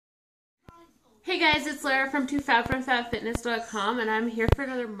Hey guys, it's Lara from TooFatForFatFitness.com, and I'm here for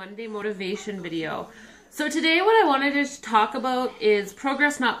another Monday motivation video. So today what I wanted to talk about is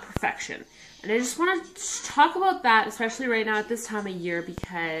progress, not perfection. And I just want to talk about that, especially right now at this time of year,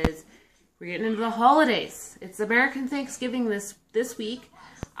 because we're getting into the holidays. It's American Thanksgiving this week,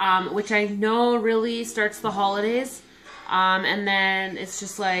 which I know really starts the holidays. And then it's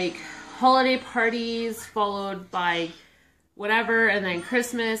just like holiday parties followed by whatever, and then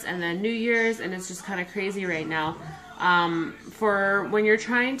Christmas, and then New Year's, and it's just kind of crazy right now for when you're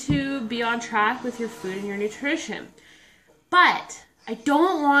trying to be on track with your food and your nutrition. But I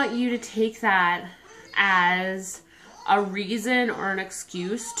don't want you to take that as a reason or an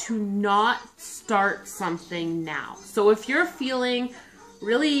excuse to not start something now. So if you're feeling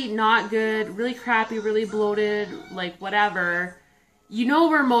really not good, really crappy, really bloated, like whatever, you know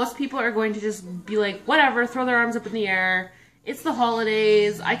where most people are going to just be like, whatever, throw their arms up in the air. It's the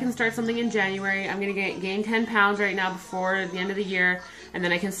holidays. I can start something in January. I'm going to gain 10 pounds right now before the end of the year, and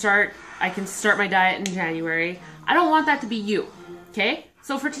then I can start my diet in January. I don't want that to be you, okay?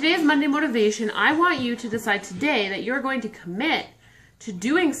 So for today's Monday motivation, I want you to decide today that you're going to commit to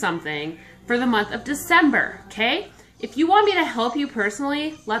doing something for the month of December, okay? If you want me to help you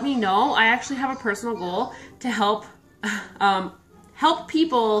personally, let me know. I actually have a personal goal to help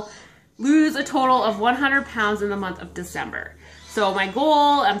people lose a total of 100 pounds in the month of December. So my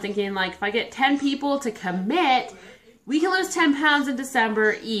goal, I'm thinking like if I get 10 people to commit, we can lose 10 pounds in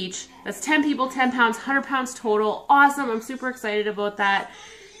December each. That's 10 people, 10 pounds, 100 pounds total. Awesome. I'm super excited about that.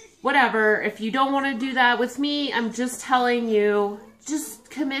 Whatever. If you don't want to do that with me, I'm just telling you, just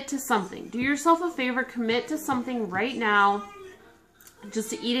commit to something. Do yourself a favor, commit to something right now, just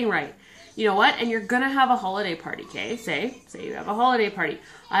to eating right. You know what? And you're going to have a holiday party, okay? Say you have a holiday party.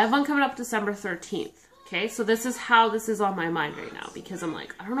 I have one coming up December 13th, okay? So this is how this is on my mind right now, because I'm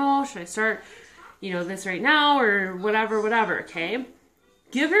like, I don't know, should I start, this right now or whatever, okay?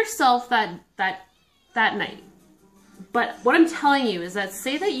 Give yourself that night. But what I'm telling you is that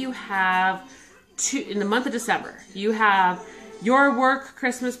say that you have in the month of December, you have your work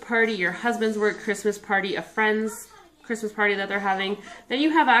Christmas party, your husband's work Christmas party, a friend's Christmas party that they're having, then you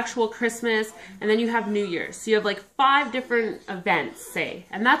have actual Christmas, and then you have New Year's. So you have like 5 different events, say,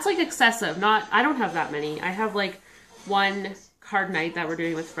 and that's like excessive. I don't have that many. I have like one card night that we're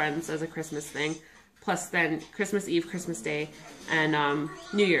doing with friends as a Christmas thing, plus then Christmas Eve, Christmas Day, and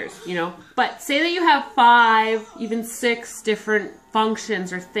New Year's, But say that you have 5, even 6 different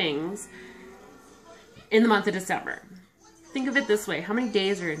functions or things in the month of December. Think of it this way. How many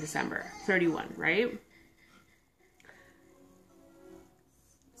days are in December? 31, right?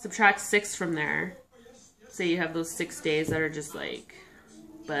 Subtract 6 from there. Say you have those 6 days that are just like,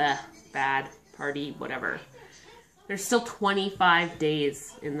 bleh, bad, party, whatever. There's still 25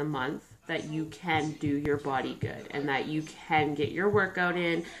 days in the month that you can do your body good, and that you can get your workout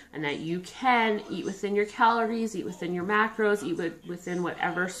in, and that you can eat within your calories, eat within your macros, eat within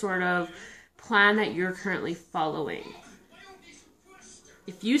whatever sort of plan that you're currently following.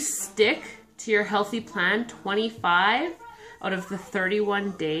 If you stick to your healthy plan 25 out of the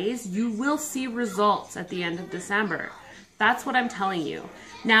 31 days, you will see results at the end of December. That's what I'm telling you.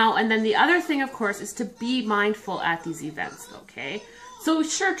 Now, and then the other thing, of course, is to be mindful at these events, okay? So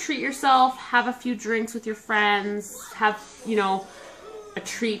sure, treat yourself, have a few drinks with your friends, have, a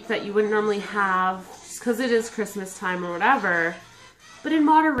treat that you wouldn't normally have just because it is Christmas time or whatever, but in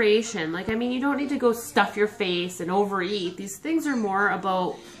moderation. You don't need to go stuff your face and overeat. These things are more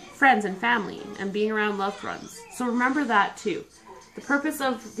about friends and family and being around loved ones. So remember that too. The purpose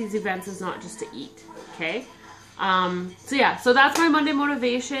of these events is not just to eat, okay? So that's my Monday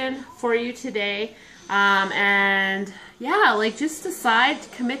motivation for you today. Just decide to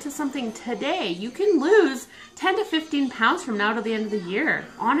commit to something today. You can lose 10 to 15 pounds from now to the end of the year.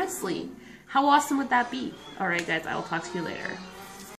 Honestly, how awesome would that be? All right, guys, I will talk to you later.